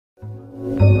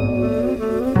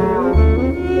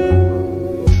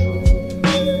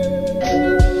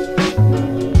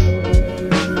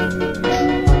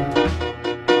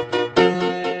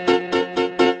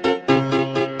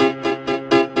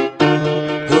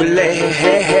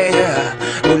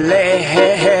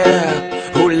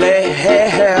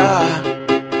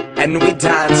And we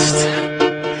danced,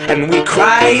 and we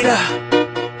cried,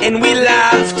 and we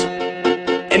laughed,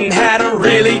 and had a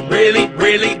really, really,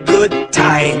 really good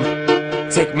time.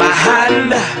 Take my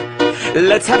hand,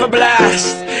 let's have a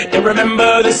blast, and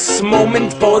remember this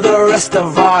moment for the rest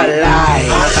of our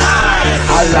lives.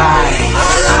 Our lives,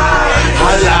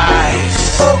 our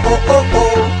lives. Oh, oh, oh,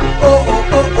 oh, oh, oh,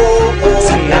 oh, oh, oh.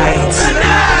 Tonight,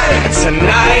 tonight,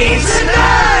 tonight,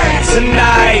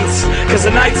 tonight, cause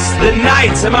tonight's the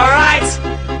night, am I right?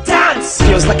 Dance!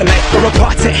 Feels like a night for a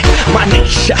party. My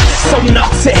nature, so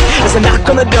naughty. There's a knock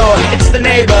on the door, it's the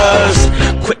neighbors.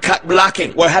 Quick cut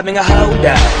blocking, we're having a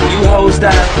holdout. You hose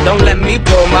down, don't let me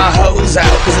pull my hose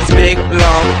out. Cause it's big,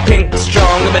 long, pink,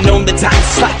 strong. I've been known to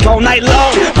dance like all night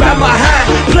long. Grab my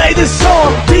hand, play this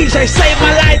song. DJ, save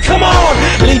my life, come on.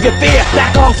 Leave your fear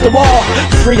back off the wall.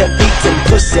 Free your feet and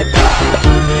pussy pop.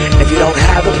 If you don't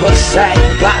have a pussy,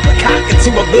 pop a cock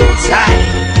into a boot tie.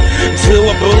 To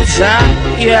a boot tie,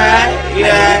 yeah, yeah.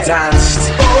 And we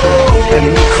danced, and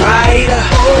we cried,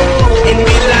 and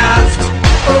we laughed,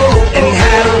 and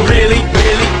had a really,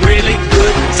 really, really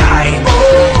good time.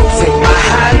 Take my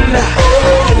hand,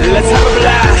 let's have a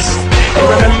blast, and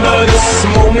remember this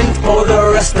moment for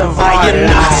the rest of our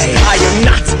lives. I am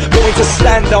not going to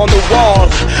stand on the wall.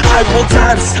 I will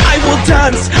dance, I will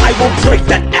dance, I will break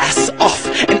that ass off.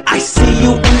 And I see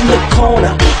you in the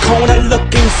corner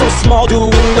looking so small,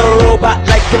 doing the robot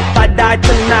like if I died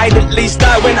tonight, at least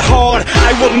I went hard.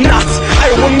 I will not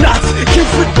give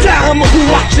a damn who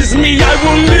watches me. I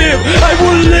will live,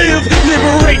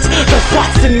 liberate the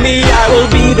thoughts in me. I will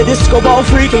be the disco ball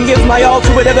freak and give my all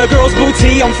to whatever girl's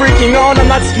booty I'm freaking on. I'm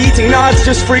not skeeting, no, it's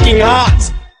just freaking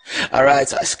hot.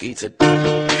 Alright, I skeeted.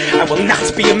 I will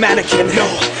not be a mannequin, no,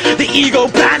 the ego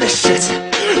banish it.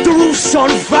 The roof's on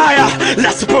fire,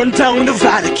 let's burn down the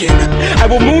Vatican. I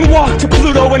will moonwalk to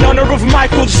Pluto in honor of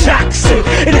Michael Jackson.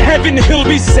 In heaven he'll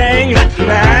be saying, that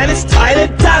man is tired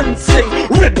of dancing.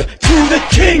 Rip to the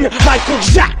king, Michael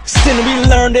Jackson. We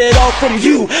learned it all from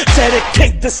you.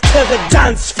 Dedicate this to the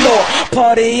dance floor.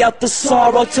 Party out the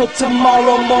sorrow till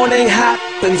tomorrow morning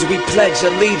happens. We pledge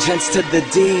allegiance to the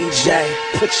DJ.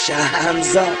 Put your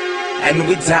hands up. And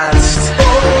we danced,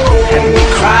 and we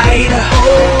cried,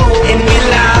 and we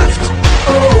laughed,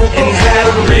 and had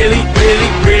a really, really,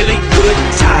 really good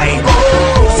time.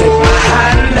 Take my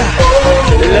hand,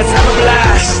 let's have a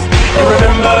blast, and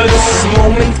remember this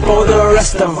moment for the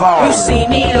rest of our lives. You see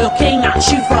me looking at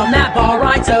you from that bar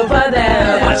right over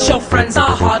there, but your friends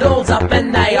are huddled up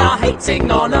and they are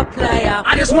hating on a player.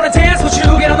 I just wanna dance with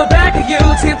you, get on the back of you,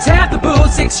 tip tap the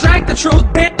boots, extract the truth.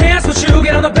 Dance with you,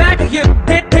 get on the back of you,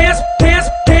 dance,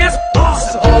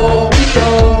 awesome. Oh, we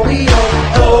oh, we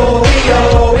oh, hey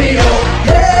oh, hey oh,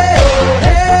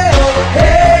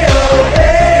 hey oh,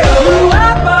 hey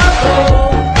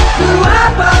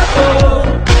oh.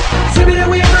 Zippity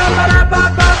wee ba ba da ba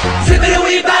ba, zippity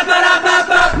wee ba ba da ba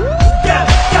ba.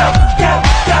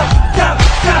 Go,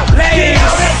 ladies.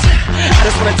 I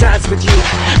just wanna dance with you.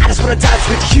 I just wanna dance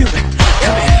with you.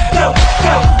 Come here. Go,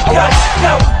 go.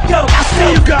 I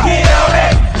see you go. Get on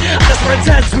it. I just wanna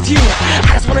dance with you.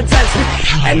 I just wanna dance with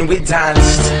you. And we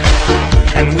danced,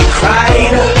 and we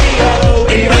cried,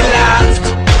 and we laughed,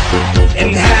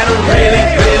 and had a really,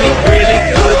 really, really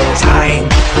good time.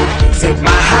 Take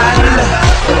my hand,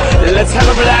 let's have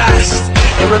a blast,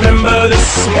 and remember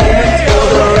this moment for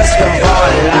the rest of our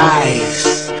lives.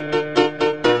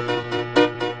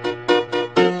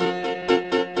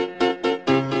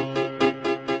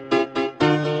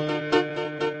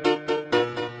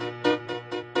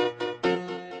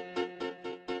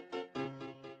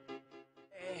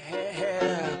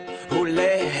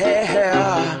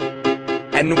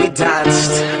 And we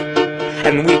danced,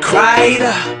 and we cried,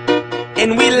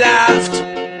 and we laughed,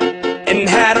 and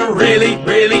had a really,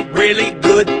 really, really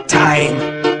good time.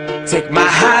 Take my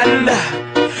hand,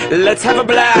 let's have a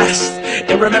blast,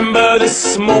 and remember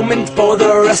this moment for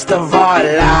the rest of our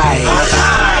lives.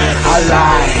 Our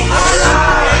lives,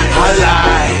 our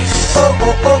lives. Oh,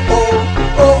 oh, oh, oh,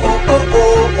 oh, oh,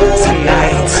 oh, oh.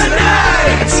 Tonight,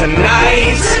 tonight,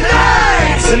 tonight,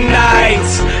 tonight,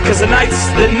 cause tonight's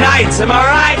the night, am I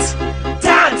right?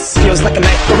 Dance! Feels like a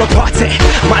night for a party.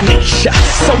 My nature,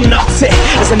 so naughty.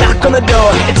 There's a knock on the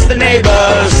door, it's the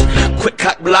neighbors. Quick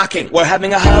cut blocking, we're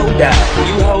having a holdout.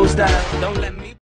 You hose down, don't let me